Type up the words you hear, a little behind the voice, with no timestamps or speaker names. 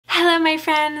Hello my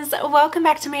friends, welcome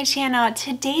back to my channel.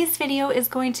 Today's video is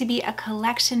going to be a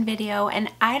collection video, and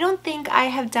I don't think I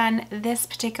have done this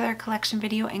particular collection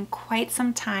video in quite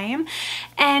some time,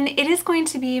 and it is going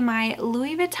to be my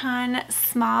Louis Vuitton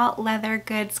small leather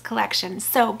goods collection.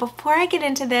 So before I get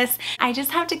into this, I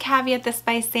just have to caveat this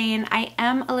by saying I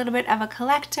am a little bit of a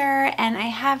collector and I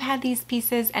have had these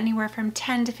pieces anywhere from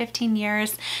 10 to 15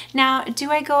 years. Now,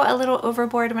 do I go a little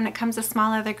overboard when it comes to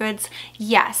small leather goods?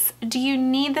 Yes. Do you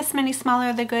need this many smaller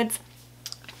leather goods?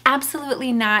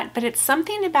 Absolutely not, but it's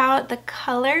something about the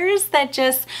colors that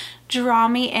just draw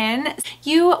me in.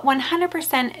 You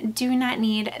 100% do not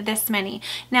need this many.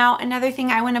 Now, another thing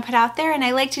I want to put out there, and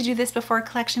I like to do this before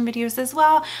collection videos as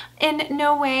well, in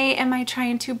no way am I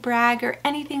trying to brag or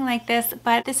anything like this,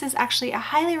 but this is actually a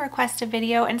highly requested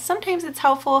video, and sometimes it's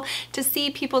helpful to see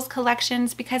people's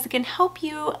collections because it can help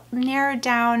you narrow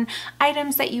down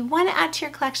items that you want to add to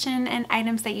your collection and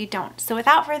items that you don't. So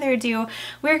without further ado,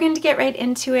 we're going to get right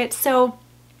into it. So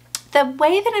the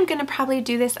way that I'm going to probably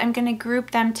do this, I'm going to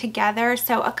group them together.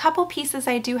 So a couple pieces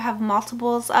I do have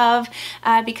multiples of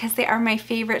because they are my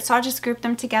favorite. So I'll just group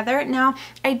them together. Now,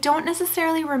 I don't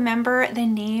necessarily remember the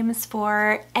names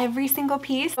for every single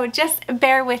piece, so just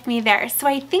bear with me there. So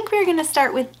I think we're going to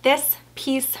start with this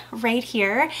piece right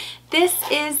here. This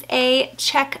is a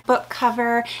checkbook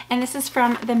cover, and this is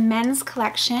from the men's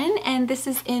collection, and this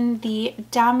is in the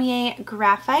damier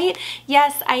graphite.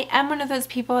 Yes, I am one of those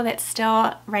people that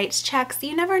still writes checks.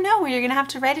 You never know when you're gonna have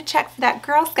to write a check for that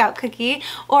Girl Scout cookie,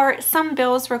 or some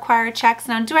bills require checks.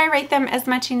 Now, do I write them as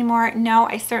much anymore? No,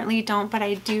 I certainly don't, but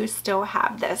I do still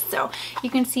have this. So you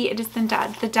can see it is the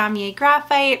damier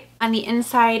graphite. On the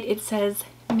inside, it says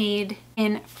made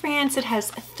in France. It has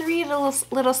three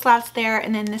little slots there,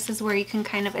 and then this is where you can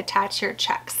kind of attach your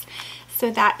checks.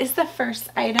 So that is the first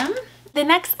item. The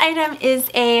next item is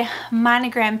a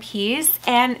monogram piece,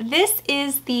 and this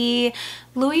is the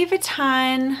Louis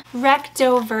Vuitton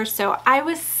Recto Verso. I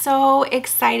was so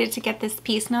excited to get this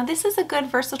piece. Now, this is a good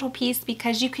versatile piece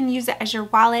because you can use it as your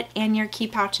wallet and your key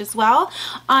pouch as well.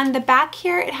 On the back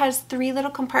here, it has three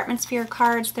little compartments for your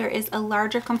cards. There is a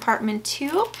larger compartment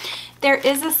too. There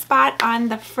is a spot on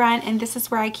the front, and this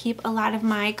is where I keep a lot of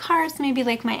my cards, maybe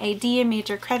like my ID, a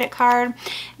major credit card.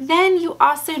 Then you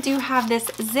also do have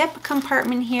this zip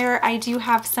compartment here. I do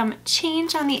have some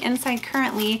change on the inside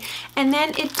currently, and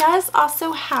then it does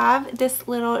also have this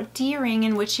little D-ring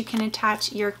in which you can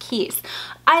attach your keys.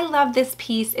 I love this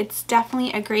piece. It's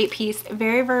definitely a great piece,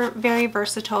 very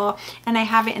versatile, and I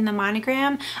have it in the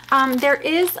monogram. There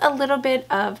is a little bit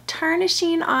of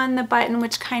tarnishing on the button,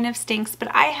 which kind of stinks,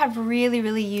 but I have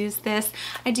really used this.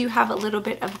 I do have a little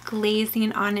bit of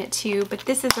glazing on it too, but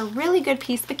this is a really good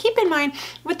piece. But keep in mind,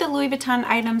 with the Louis Vuitton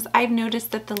items, I've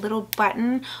noticed that the little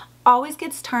button always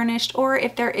gets tarnished, or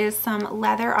if there is some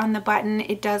leather on the button,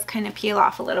 it does kind of peel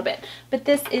off a little bit. But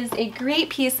this is a great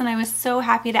piece, and I was so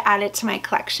happy to add it to my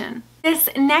collection. This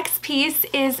next piece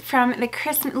is from the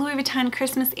Louis Vuitton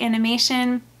Christmas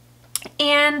animation,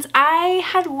 and I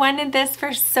had wanted this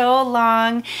for so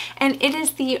long, and it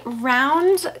is the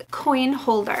round coin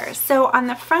holder. So on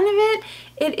the front of it,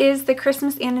 it is the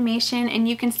Christmas animation, and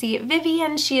you can see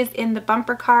Vivian, she is in the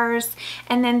bumper cars,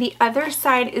 and then the other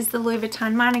side is the Louis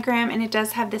Vuitton monogram, and it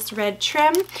does have this red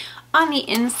trim. On the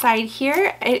inside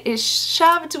here, it is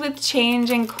shoved with change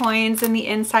and coins, and the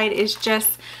inside is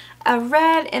just a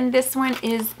red, and this one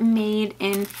is made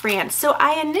in France. So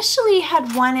I initially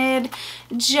had wanted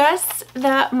just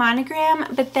the monogram,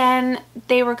 but then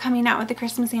they were coming out with the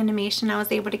Christmas animation. I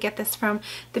was able to get this from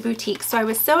the boutique, so I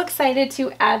was so excited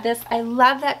to add this. I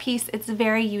love that piece. It's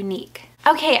very unique.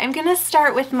 Okay, I'm gonna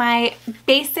start with my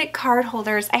basic card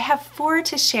holders. I have 4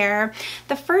 to share.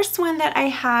 The first one that I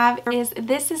have is,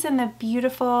 this is in the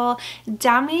beautiful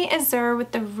damier azur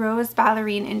with the rose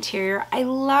ballerine interior. I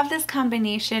love this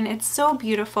combination. It's so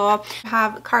beautiful. You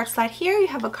have a card slot here, you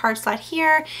have a card slot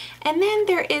here, and then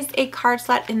there is a card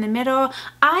slot in the middle.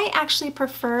 I actually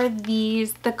prefer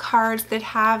the cards that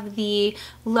have the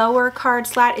lower card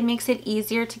slot. It makes it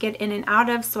easier to get in and out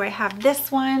of, so I have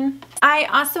this one. I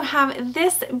also have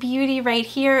this beauty right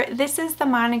here. This is the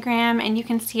monogram, and you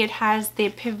can see it has the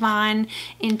pivot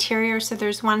interior, so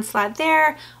there's one slot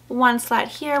there, one slot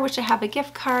here, which I have a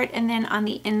gift card, and then on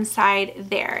the inside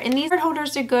there. And these card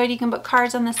holders are good. You can put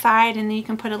cards on the side, and then you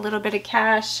can put a little bit of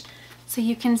cash. So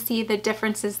you can see the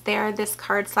differences there. This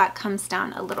card slot comes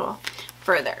down a little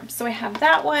further. So I have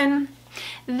that one.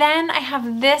 Then I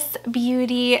have this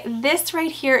beauty. This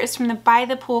right here is from the By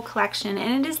the Pool collection,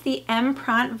 and it is the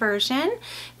Empreinte version.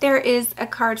 There is a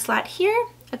card slot here,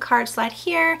 a card slot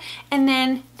here, and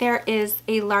then there is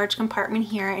a large compartment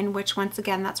here in which, once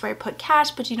again, that's where I put cash,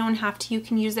 but you don't have to. You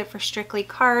can use it for strictly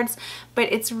cards,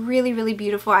 but it's really, really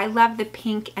beautiful. I love the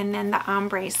pink and then the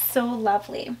ombre, so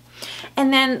lovely.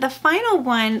 And then the final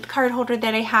one card holder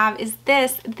that I have is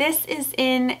this. This is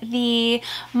in the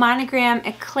monogram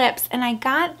Eclipse, and I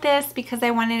got this because I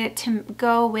wanted it to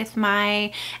go with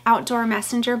my outdoor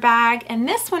messenger bag. And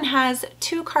this one has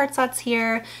 2 card slots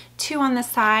here, 2 on the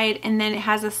side, and then it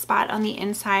has a spot on the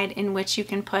inside in which you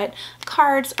can put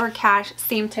cards or cash,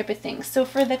 same type of thing. So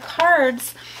for the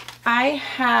cards, I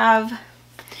have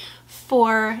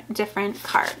 4 different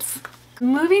cards.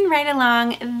 Moving right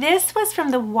along, this was from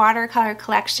the watercolor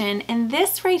collection, and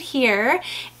this right here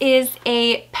is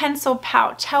a pencil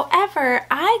pouch. However,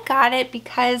 I got it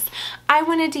because I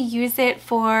wanted to use it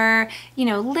for, you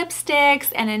know,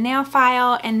 lipsticks and a nail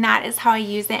file, and that is how I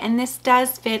use it. And this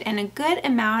does fit in a good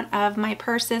amount of my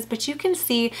purses, but you can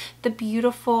see the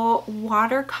beautiful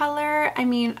watercolor. I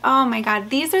mean, oh my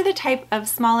God, these are the type of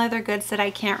small leather goods that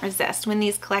I can't resist when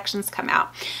these collections come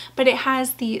out. But it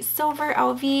has the silver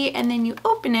LV, and then you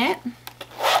open it,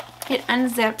 it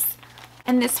unzips,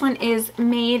 and this one is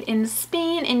made in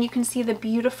Spain, and you can see the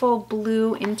beautiful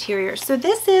blue interior. So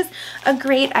this is a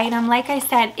great item. Like I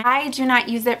said, I do not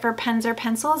use it for pens or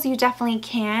pencils. You definitely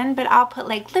can, but I'll put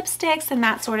like lipsticks and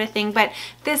that sort of thing. But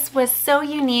this was so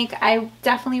unique, I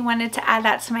definitely wanted to add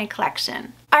that to my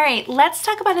collection. All right, let's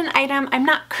talk about an item I'm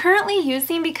not currently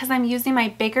using because I'm using my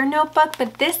bigger notebook,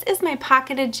 but this is my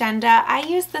pocket agenda. I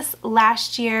used this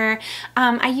last year.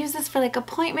 I use this for like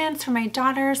appointments for my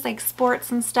daughters, like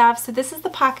sports and stuff. So this is the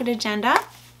pocket agenda.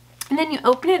 And then you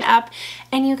open it up,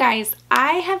 and you guys,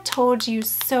 I have told you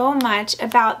so much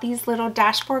about these little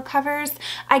dashboard covers.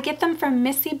 I get them from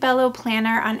Missy Bello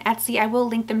Planner on Etsy. I will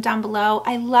link them down below.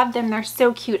 I love them. They're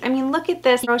so cute. I mean, look at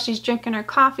this. She's drinking her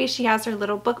coffee. She has her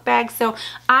little book bag. So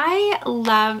I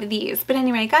love these. But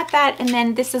anyway, I got that, and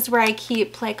then this is where I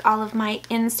keep like all of my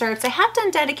inserts. I have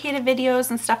done dedicated videos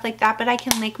and stuff like that, but I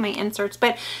can link my inserts.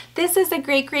 But this is a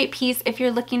great, great piece if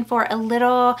you're looking for a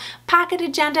little pocket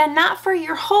agenda, not for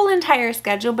your whole entire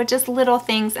schedule, but just little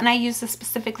things. And I use this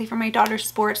specifically for my daughter's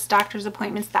sports, doctor's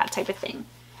appointments, that type of thing.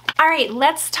 All right,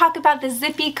 let's talk about the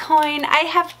Zippy coin. I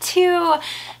have 2.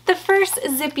 The first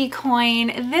Zippy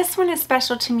coin, this one is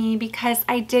special to me because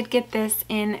I did get this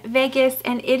in Vegas,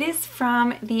 and it is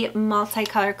from the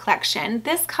multicolor collection.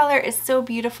 This color is so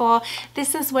beautiful.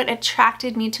 This is what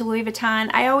attracted me to Louis Vuitton.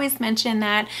 I always mention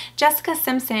that Jessica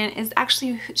Simpson is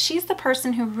actually, she's the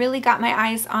person who really got my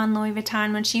eyes on Louis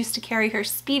Vuitton when she used to carry her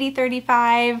Speedy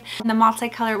 35. And the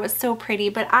multicolor was so pretty,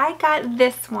 but I got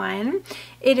this one.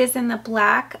 It is in the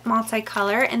black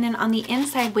multicolor, and then on the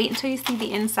inside, wait until you see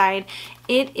the inside,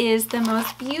 it is the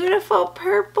most beautiful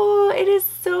purple. It is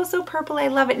so, so purple. I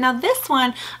love it. Now this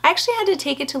one, I actually had to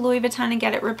take it to Louis Vuitton and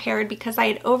get it repaired because I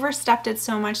had overstuffed it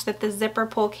so much that the zipper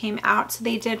pull came out. So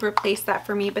they did replace that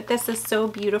for me, but this is so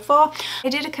beautiful. I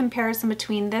did a comparison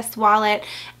between this wallet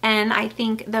and I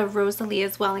think the Rosalie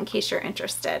as well, in case you're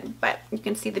interested. But you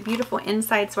can see the beautiful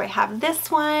inside. So I have this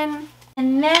one.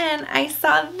 And then I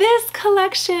saw this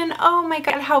collection. Oh my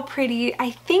God, how pretty.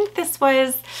 I think this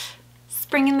was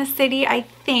Spring in the City, I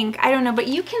think. I don't know, but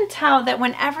you can tell that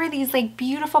whenever these like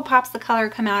beautiful pops of color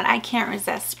come out, I can't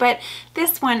resist. But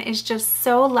this one is just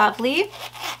so lovely.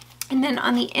 And then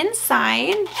on the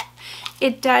inside,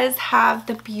 it does have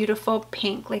the beautiful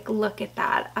pink. Like, look at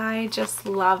that. I just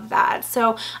love that.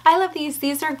 So I love these.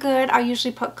 These are good. I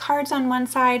usually put cards on one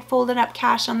side, folded up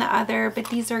cash on the other, but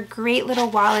these are great little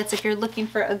wallets if you're looking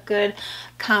for a good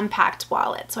compact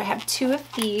wallet. So I have 2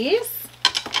 of these.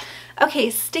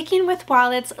 Okay, sticking with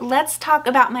wallets, let's talk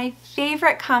about my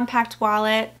favorite compact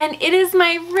wallet, and it is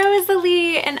my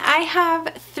Rosalie, and I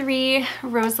have 3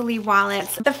 Rosalie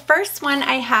wallets. The first one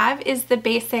I have is the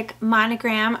basic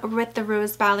monogram with the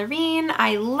rose ballerine.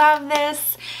 I love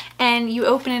this, and you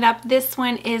open it up. This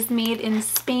one is made in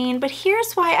Spain, but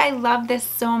here's why I love this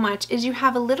so much is you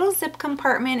have a little zip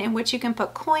compartment in which you can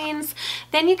put coins,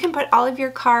 then you can put all of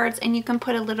your cards, and you can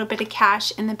put a little bit of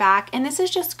cash in the back. And this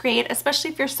is just great, especially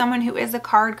if you're someone who is a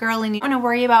card girl and you don't want to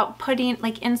worry about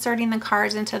inserting the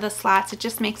cards into the slots. It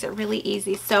just makes it really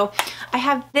easy. So I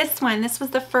have this one. This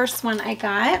was the first one I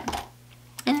got.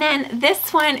 And then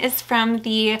this one is from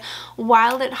the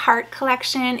Wild at Heart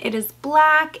collection. It is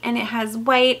black and it has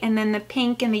white and then the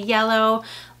pink and the yellow.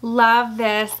 Love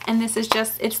this. And this is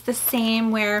just, it's the same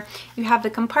where you have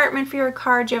the compartment for your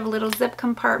card, you have a little zip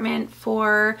compartment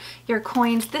for your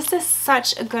coins. This is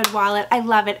such a good wallet. I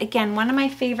love it. Again, one of my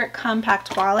favorite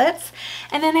compact wallets.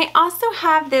 And then I also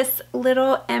have this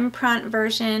little Empreinte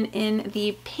version in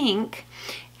the pink.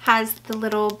 Has the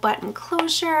little button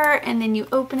closure, and then you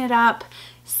open it up.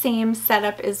 same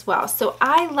setup as well. So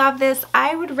I love this.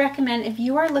 I would recommend, if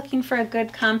you are looking for a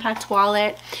good compact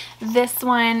wallet, this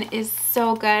one is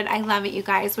so good. I love it, you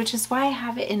guys, which is why I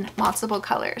have it in multiple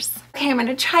colors. Okay, I'm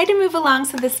gonna try to move along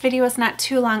so this video is not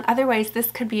too long. Otherwise,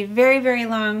 this could be very, very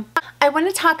long. I want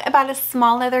to talk about a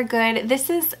small leather good. This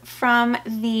is from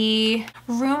the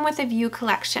Room with a View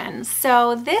collection.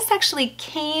 So this actually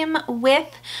came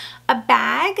with a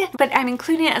bag, but I'm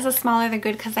including it as a small leather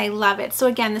good because I love it. So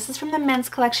again, this is from the men's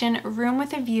collection, Room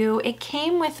with a View. It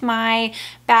came with my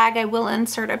bag. I will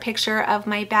insert a picture of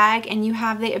my bag, and you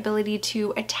have the ability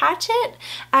to attach it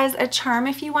as a charm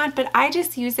if you want, but I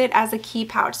just use it as a key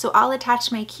pouch. So I'll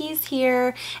attach my keys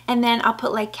here, and then I'll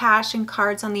put like cash and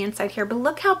cards on the inside here. But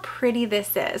look how pretty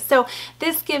this is. So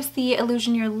this gives the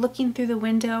illusion you're looking through the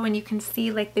window and you can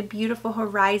see like the beautiful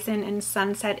horizon and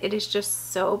sunset. It is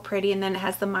just so pretty. And then it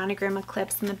has the monogram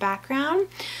eclipse in the background.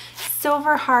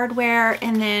 Silver hardware,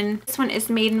 and then this one is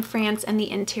made in France, and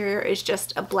the interior is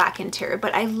just a black interior.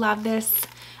 But I love this.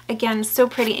 Again, so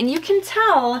pretty. And you can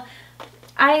tell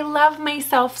I love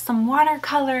myself some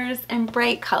watercolors and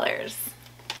bright colors.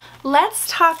 Let's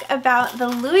talk about the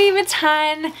Louis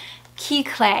Vuitton key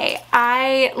clay.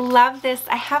 I love this.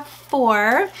 I have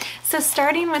 4. So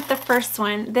starting with the first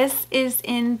one, this is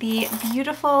in the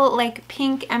beautiful like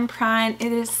pink empreinte.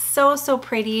 It is so, so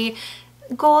pretty.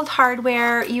 Gold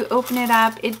hardware. You open it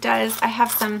up, it does, I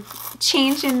have some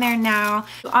change in there now.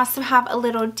 You also have a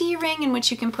little D-ring in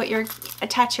which you can put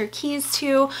attach your keys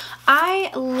to.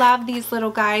 I love these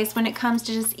little guys when it comes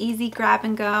to just easy grab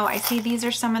and go. I see these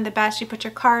are some of the best. You put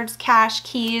your cards, cash,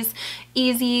 keys,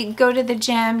 easy, go to the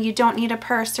gym. You don't need a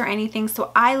purse or anything.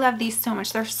 So I love these so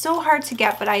much. They're so hard to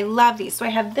get, but I love these. So I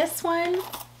have this one.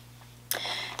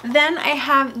 Then I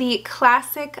have the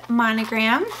classic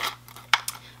monogram.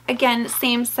 Again,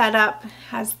 same setup,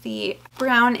 has the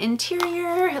brown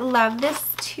interior. Love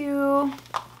this too.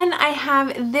 And I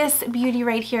have this beauty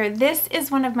right here. This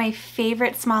is one of my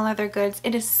favorite small leather goods.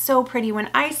 It is so pretty. When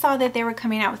I saw that they were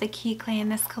coming out with a key clay in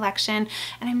this collection,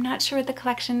 and I'm not sure what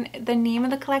the name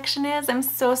of the collection is. I'm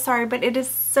so sorry, but it is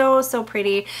so, so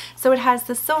pretty. So it has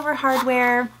the silver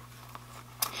hardware,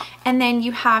 and then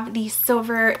you have the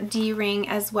silver D-ring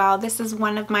as well. This is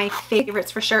one of my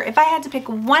favorites for sure. If I had to pick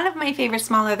one of my favorite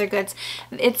small leather goods,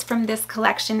 it's from this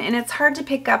collection. And it's hard to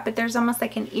pick up, but there's almost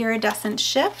like an iridescent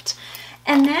shift.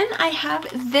 And then I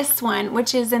have this one,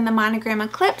 which is in the monogram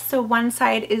eclipse. So one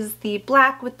side is the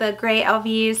black with the gray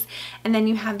LVs, and then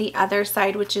you have the other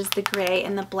side, which is the gray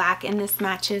and the black, and this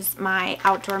matches my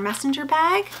outdoor messenger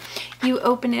bag. You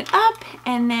open it up,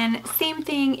 and then same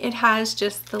thing, it has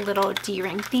just the little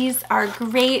D-ring. These are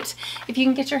great. If you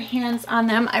can get your hands on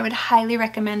them, I would highly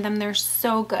recommend them. They're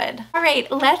so good. All right,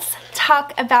 let's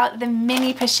talk about the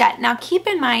mini pochette. Now keep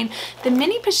in mind, the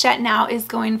mini pochette now is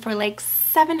going for like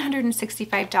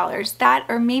 $765, that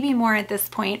or maybe more at this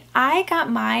point. I got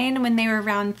mine when they were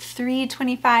around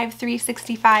 $325,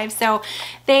 $365, so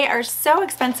they are so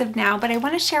expensive now, but I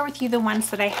want to share with you the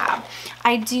ones that I have.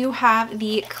 I do have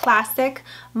the classic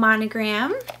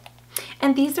monogram,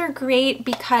 and these are great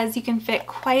because you can fit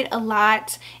quite a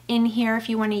lot in here if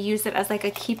you want to use it as like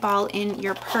a keep all in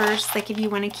your purse, like if you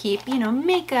want to keep, you know,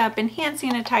 makeup and hand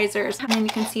sanitizers. And then you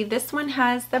can see this one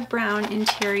has the brown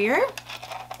interior.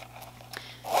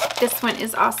 This one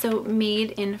is also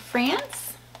made in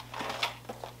France.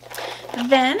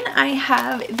 Then I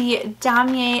have the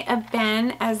Damier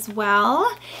Ebene as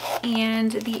well,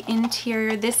 and the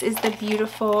interior, this is the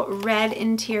beautiful red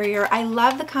interior. I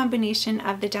love the combination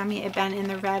of the Damier Ebene and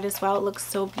the red as well. It looks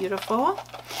so beautiful.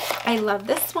 I love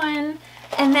this one.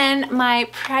 And then my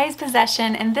prized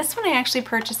possession, and this one I actually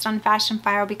purchased on Fashion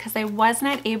File because I was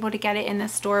not able to get it in the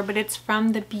store, but it's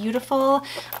from the beautiful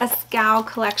Escale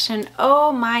collection.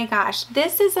 Oh my gosh,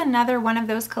 this is another one of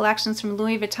those collections from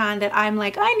Louis Vuitton that I'm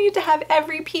like, I need to have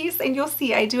every piece, and you'll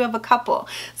see I do have a couple.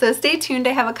 So stay tuned,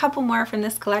 I have a couple more from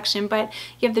this collection, but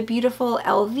you have the beautiful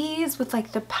LVs with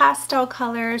like the pastel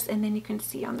colors, and then you can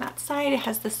see on that side it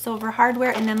has the silver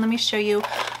hardware, and then let me show you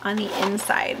on the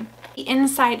inside. The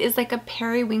inside is like a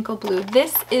periwinkle blue.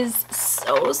 This is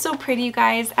so, so pretty, you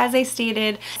guys. As I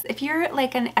stated, if you're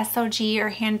like an SLG or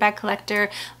handbag collector,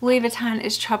 Louis Vuitton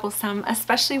is troublesome,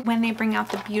 especially when they bring out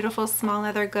the beautiful small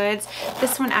leather goods.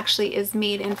 This one actually is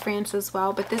made in France as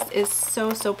well, but this is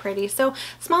so, so pretty. So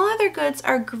small leather goods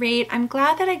are great. I'm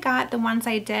glad that I got the ones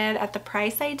I did at the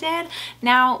price I did.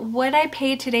 Now, would I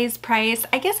pay today's price?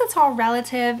 I guess it's all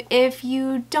relative. If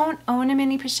you don't own a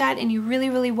mini pochette and you really,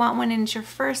 really want one and it's your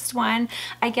first one, one,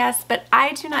 I guess, but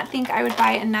I do not think I would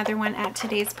buy another one at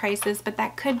today's prices, but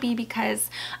that could be because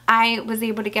I was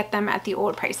able to get them at the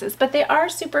old prices. But they are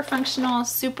super functional,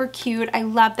 super cute. I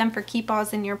love them for keep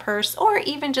alls in your purse or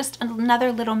even just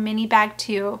another little mini bag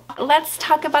too. Let's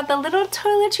talk about the little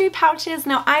toiletry pouches.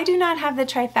 Now, I do not have the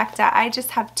trifecta. I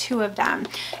just have 2 of them.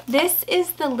 This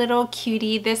is the little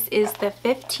cutie. This is the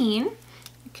 15.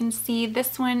 You can see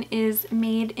this one is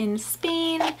made in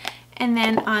Spain. And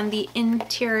then on the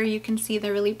interior, you can see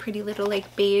the really pretty little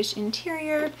like beige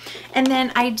interior. And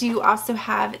then I do also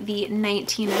have the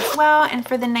 19 as well. And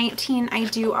for the 19, I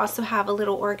do also have a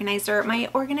little organizer. My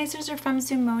organizers are from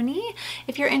Zumoni.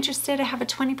 If you're interested, I have a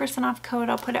 20% off code.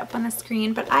 I'll put it up on the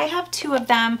screen, but I have 2 of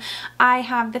them. I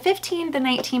have the 15, the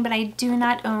 19, but I do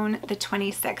not own the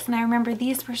 26. And I remember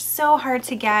these were so hard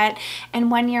to get.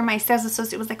 And one year my sales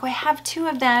associate was like, oh, I have 2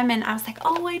 of them. And I was like,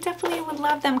 oh, I definitely would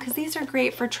love them because these are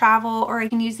great for travel, or you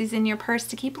can use these in your purse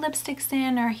to keep lipsticks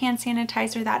in or hand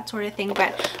sanitizer, that sort of thing,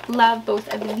 but love both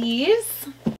of these.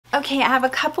 Okay, I have a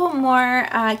couple more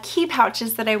key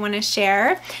pouches that I want to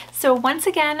share. So once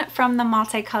again, from the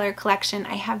multicolor collection,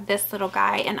 I have this little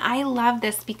guy, and I love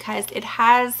this because it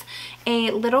has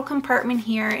a little compartment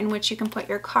here in which you can put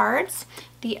your cards.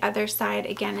 The other side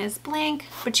again is blank,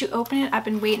 but you open it up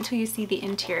and wait until you see the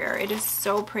interior. It is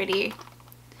so pretty.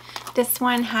 This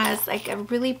one has like a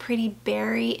really pretty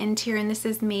berry interior, and this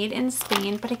is made in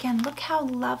Spain. But again, look how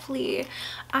lovely.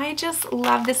 I just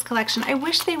love this collection. I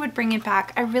wish they would bring it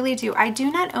back. I really do. I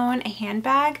do not own a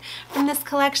handbag from this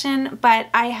collection, but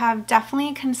I have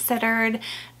definitely considered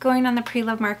going on the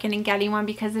pre-love market and getting one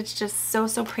because it's just so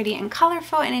pretty and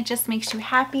colorful, and it just makes you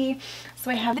happy. So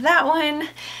I have that one.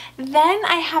 Then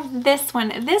I have this one.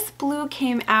 This blue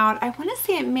came out, I want to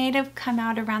say it may have come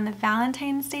out around the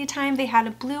Valentine's Day time. They had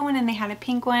a blue one and they had a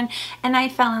pink one, and I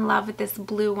fell in love with this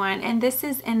blue one. And this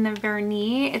is in the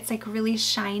Vernis. It's like really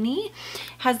shiny,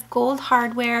 has gold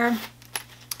hardware.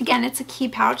 Again, it's a key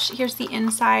pouch. Here's the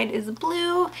inside is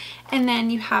blue, and then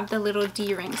you have the little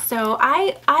D-ring. So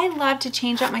I love to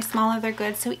change up my small leather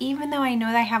goods. So even though I know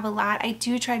that I have a lot, I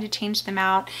do try to change them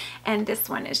out, and this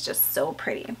one is just so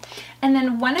pretty. And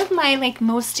then one of my like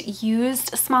most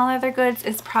used small leather goods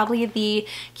is probably the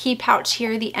key pouch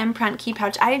here, the Empreinte key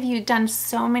pouch. I have done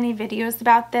so many videos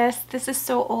about this. This is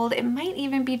so old. It might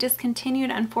even be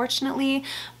discontinued, unfortunately,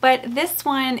 but this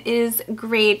one is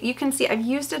great. You can see I've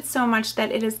used it so much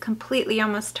that it is completely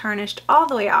almost tarnished all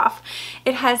the way off.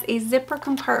 It has a zipper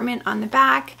compartment on the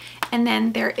back, and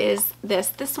then there is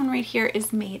this one right here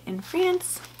is made in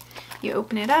France. You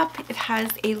open it up, it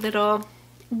has a little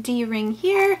D-ring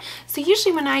here. So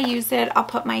usually when I use it, I'll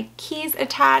put my keys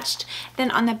attached.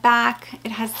 Then on the back,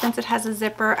 since it has a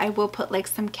zipper, I will put like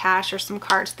some cash or some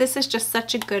cards. This is just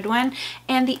such a good one.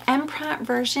 And the Empreinte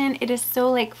version, it is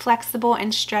so like flexible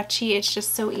and stretchy. It's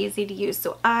just so easy to use.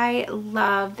 So I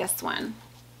love this one.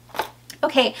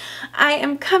 Okay, I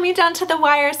am coming down to the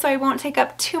wire, so I won't take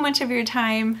up too much of your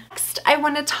time. Next, I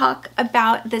want to talk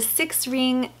about the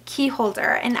 6-ring key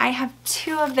holder, and I have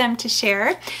 2 of them to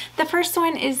share. The first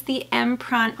one is the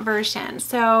Empreinte version.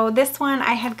 So this one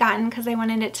I had gotten because I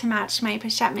wanted it to match my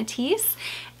pochette métis,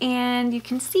 and you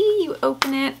can see, you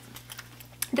open it.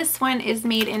 This one is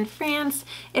made in France.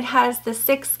 It has the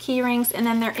 6 key rings, and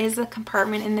then there is a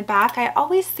compartment in the back. I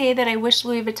always say that I wish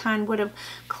Louis Vuitton would have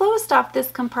closed off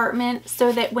this compartment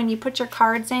so that when you put your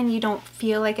cards in, you don't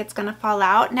feel like it's gonna fall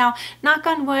out. Now, knock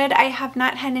on wood, I have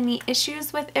not had any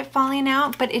issues with it falling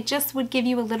out, but it just would give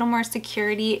you a little more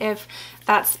security if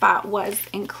that spot was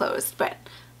enclosed. But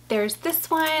there's this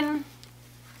one.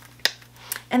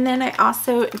 And then I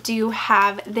also do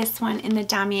have this one in the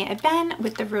Damier Ebene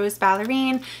with the rose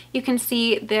ballerine. You can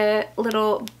see the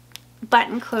little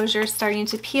button closure starting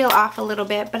to peel off a little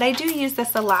bit, but I do use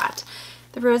this a lot.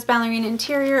 The rose ballerine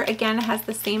interior, again, has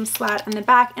the same slot on the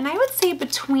back. And I would say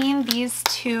between these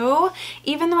 2,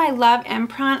 even though I love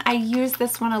Empreinte, I use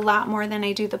this one a lot more than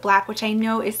I do the black, which I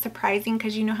know is surprising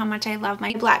because you know how much I love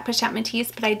my black pochette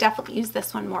métis, but I definitely use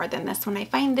this one more than this one. I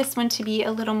find this one to be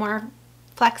a little more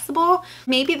flexible.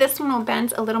 Maybe this one will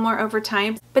bend a little more over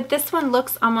time, but this one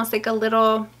looks almost like a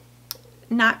little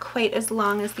not quite as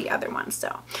long as the other one.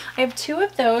 So I have 2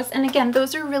 of those, and again,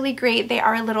 those are really great. They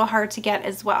are a little hard to get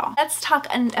as well. Let's talk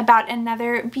about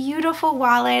another beautiful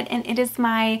wallet, and it is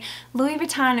my Louis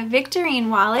Vuitton Victorine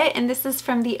wallet, and this is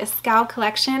from the Escale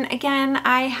collection. Again,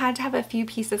 I had to have a few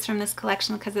pieces from this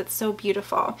collection because it's so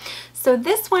beautiful. So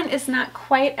this one is not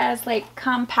quite as like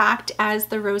compact as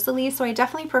the Rosalie, so I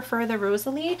definitely prefer the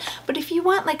Rosalie, but if you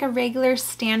want like a regular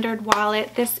standard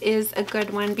wallet, this is a good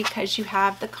one because you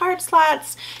have the card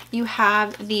slots, you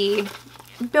have the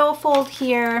billfold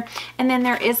here, and then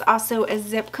there is also a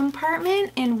zip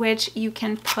compartment in which you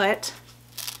can put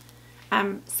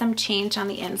some change on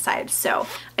the inside. So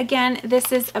again,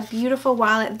 this is a beautiful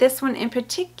wallet. This one in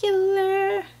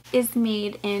particular is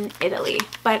made in Italy,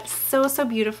 but so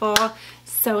beautiful,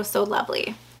 so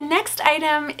lovely. Next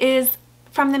item is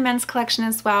from the men's collection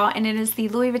as well, and it is the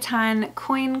Louis Vuitton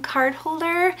coin card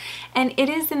holder, and it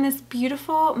is in this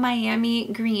beautiful Miami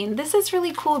green. This is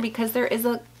really cool because there is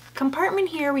a compartment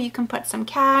here where you can put some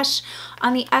cash.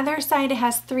 On the other side it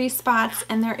has 3 spots,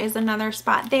 and there is another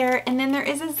spot there, and then there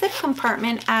is a zip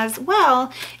compartment as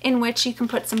well in which you can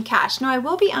put some cash. Now I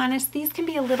will be honest, these can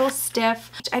be a little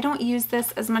stiff. I don't use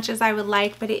this as much as I would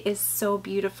like, but it is so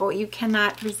beautiful. You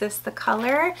cannot resist the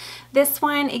color. This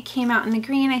one, it came out in the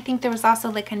green. I think there was also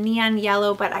like a neon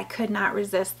yellow, but I could not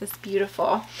resist this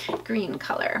beautiful green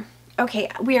color. Okay,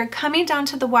 we are coming down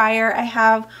to the wire. I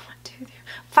have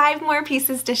 5 more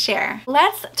pieces to share.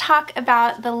 Let's talk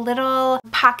about the little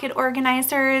pocket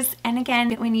organizers. And again,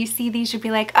 when you see these, you'll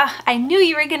be like, oh, I knew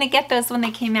you were gonna get those when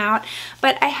they came out.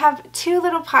 But I have 2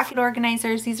 little pocket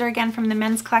organizers. These are again from the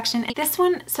men's collection. This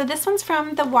one's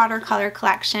from the watercolor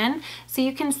collection. So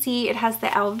you can see it has the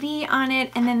LV on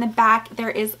it, and then the back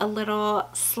there is a little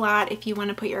slot if you want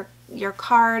to put your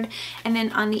card, and then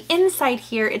on the inside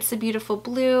here it's a beautiful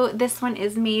blue. This one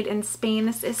is made in Spain.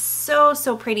 This is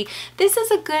so pretty. This is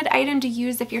a good item to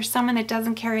use if you're someone that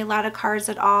doesn't carry a lot of cards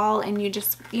at all and you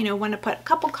just, you know, want to put a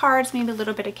couple cards, maybe a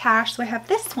little bit of cash. So I have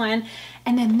this one,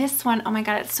 and then this one, oh my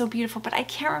god, it's so beautiful, but I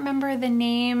can't remember the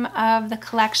name of the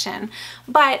collection.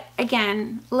 But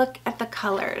again, look at the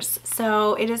colors.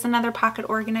 So it is another pocket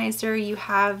organizer. You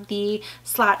have the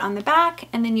slot on the back,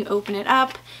 and then you open it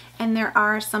up, and there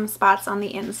are some spots on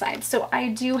the inside. So I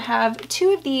do have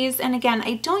 2 of these, and again,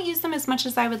 I don't use them as much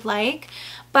as I would like,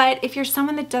 but if you're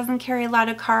someone that doesn't carry a lot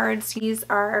of cards, these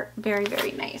are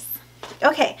very nice.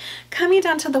 Okay, coming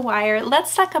down to the wire,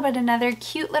 let's talk about another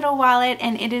cute little wallet,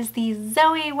 and it is the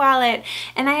Zoe wallet.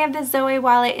 And I have the Zoe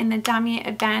wallet in the Damier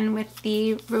Ebene with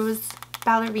the rose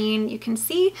ballerine. You can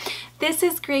see this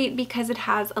is great because it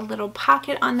has a little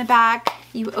pocket on the back.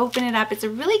 You open it up. It's a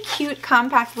really cute,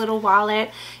 compact little wallet.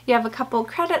 You have a couple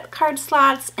credit card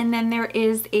slots, and then there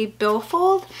is a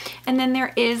billfold, and then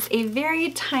there is a very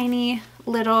tiny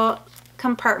little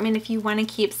compartment if you want to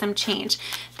keep some change.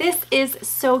 This is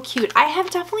so cute. I have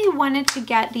definitely wanted to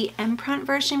get the Empreinte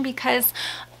version because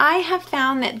I have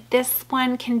found that this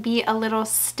one can be a little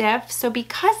stiff. So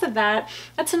because of that,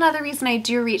 that's another reason I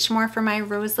do reach more for my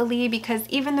Rosalie, because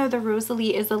even though the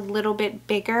Rosalie is a little bit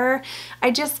bigger, I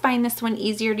just find this one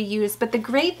easier to use. But the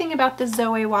great thing about the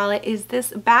Zoe wallet is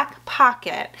this back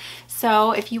pocket.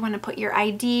 So if you want to put your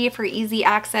ID for easy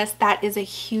access, that is a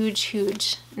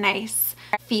huge nice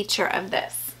feature of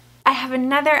this. I have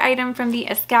another item from the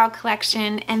Escal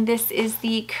collection, and this is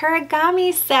the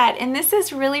Kurigami set, and this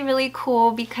is really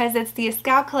cool because it's the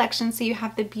Escal collection, so you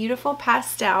have the beautiful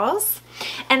pastels,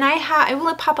 and I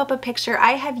will pop up a picture.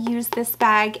 I have used this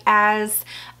bag as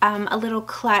a little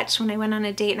clutch when I went on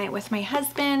a date night with my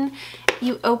husband.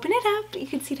 You open it up, you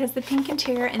can see it has the pink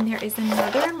interior, and there is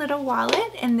another little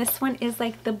wallet, and this one is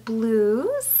like the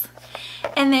blues.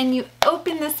 And then you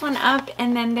open this one up,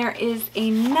 and then there is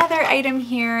another item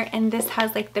here, and this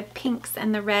has like the pinks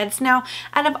and the reds. Now,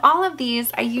 out of all of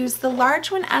these, I use the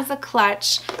large one as a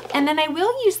clutch, and then I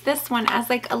will use this one as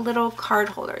like a little card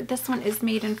holder. This one is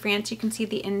made in France. You can see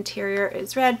the interior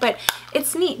is red, but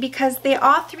it's neat because they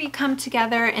all 3 come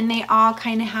together and they all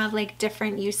kind of have like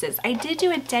different uses. I did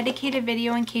do a dedicated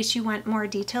video in case you want more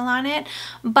detail on it,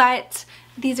 but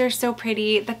these are so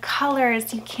pretty. The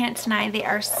colors, you can't deny, they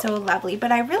are so lovely.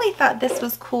 But I really thought this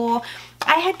was cool.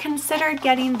 I had considered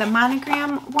getting the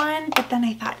monogram one, but then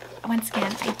I thought, once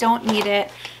again, I don't need it.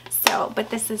 So, but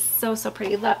this is so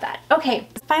pretty. Love that. Okay,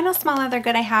 the final small leather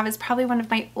good I have is probably one of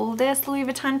my oldest Louis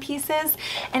Vuitton pieces,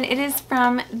 and it is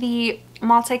from the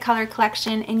multicolor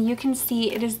collection, and you can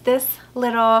see it is this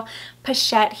little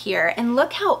pochette here, and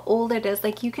look how old it is.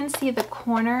 Like, you can see the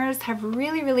corners have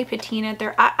really patinaed.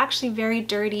 They're actually very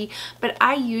dirty, but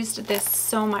I used this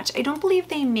so much. I don't believe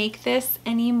they make this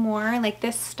anymore, like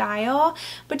this style,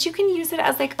 but you can use it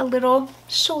as like a little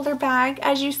shoulder bag.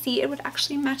 As you see, it would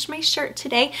actually match my shirt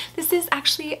today. This is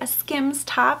actually a Skims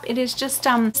top. It is just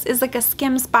this is like a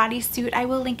Skims bodysuit. I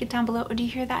will link it down below. Oh, do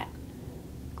you hear that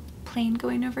plane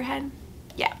going overhead?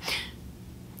 Yeah,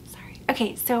 sorry.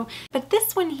 Okay, so, but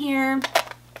this one here,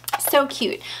 so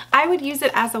cute. I would use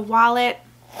it as a wallet,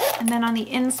 and then on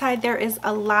the inside there is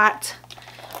a lot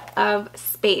of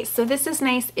space. So this is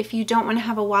nice if you don't want to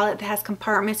have a wallet that has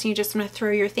compartments and you just want to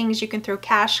throw your things. You can throw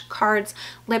cash, cards,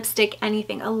 lipstick,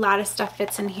 anything. A lot of stuff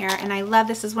fits in here, and I love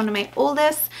this. Is one of my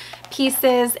oldest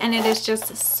pieces, and it is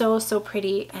just so, so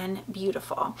pretty and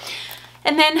beautiful.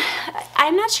 And then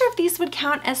I'm not sure if these would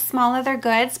count as small leather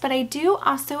goods, but I do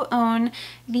also own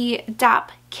the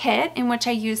DOP kit, in which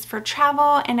I use for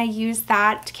travel, and I use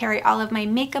that to carry all of my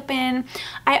makeup in.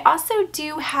 I also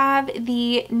do have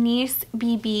the Nice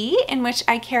BB, in which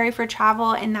I carry for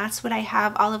travel, and that's what I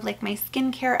have all of like my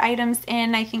skincare items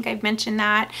in. I think I've mentioned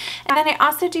that. And then I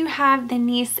also do have the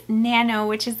Nice Nano,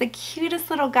 which is the cutest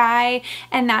little guy,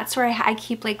 and that's where I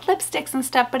keep like lipsticks and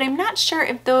stuff, but I'm not sure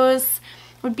if those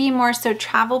would be more so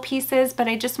travel pieces, but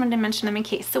I just wanted to mention them in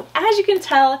case. So as you can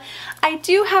tell, I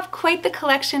do have quite the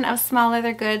collection of small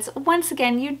leather goods. Once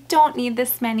again, you don't need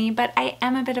this many, but I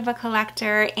am a bit of a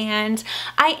collector, and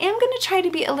I am going to try to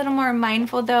be a little more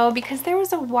mindful though, because there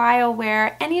was a while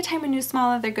where anytime a new small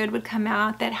leather good would come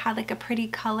out that had like a pretty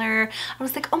color, I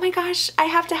was like, oh my gosh, I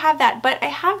have to have that. But I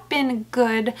have been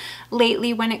good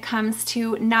lately when it comes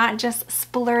to not just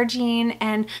splurging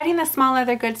and getting the small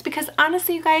leather goods, because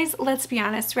honestly, you guys, let's be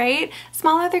honest, right?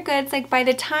 Small leather goods, like by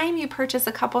the time you purchase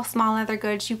a couple small leather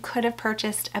goods, you could have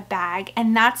purchased a bag.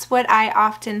 And that's what I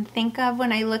often think of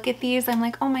when I look at these. I'm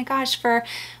like, oh my gosh, for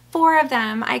 4 of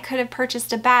them, I could have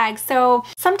purchased a bag. So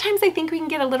sometimes I think we can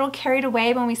get a little carried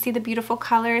away when we see the beautiful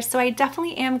colors. So I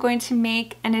definitely am going to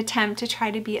make an attempt to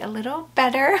try to be a little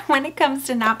better when it comes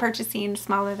to not purchasing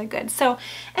small leather goods. So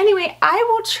anyway, I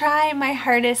will try my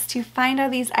hardest to find all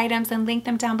these items and link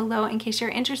them down below in case you're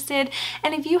interested.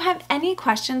 And if you have any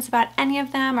questions about any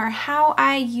of them, or how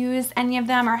I use any of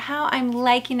them, or how I'm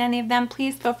liking any of them,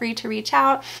 please feel free to reach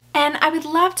out. And I would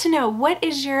love to know, what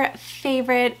is your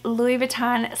favorite Louis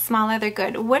Vuitton small leather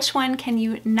good? Which one can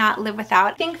you not live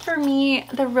without? I think for me,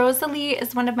 the Rosalie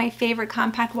is one of my favorite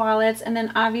compact wallets, and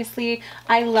then obviously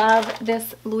I love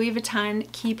this Louis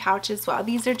Vuitton key pouch as well.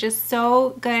 These are just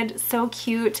so good, so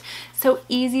cute, so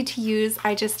easy to use.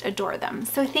 I just adore them.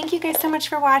 So thank you guys so much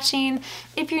for watching.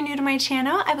 If you're new to my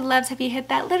channel, I would love to have you hit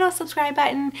that little subscribe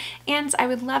button, and I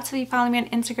would love to be following me on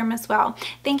Instagram as well.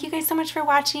 Thank you guys so much for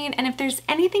watching, and if there's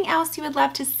anything else you would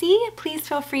love to see, please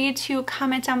feel free to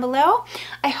comment down below.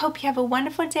 I hope you have a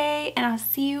wonderful day, and I'll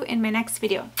see you in my next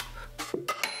video.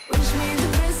 Wish me the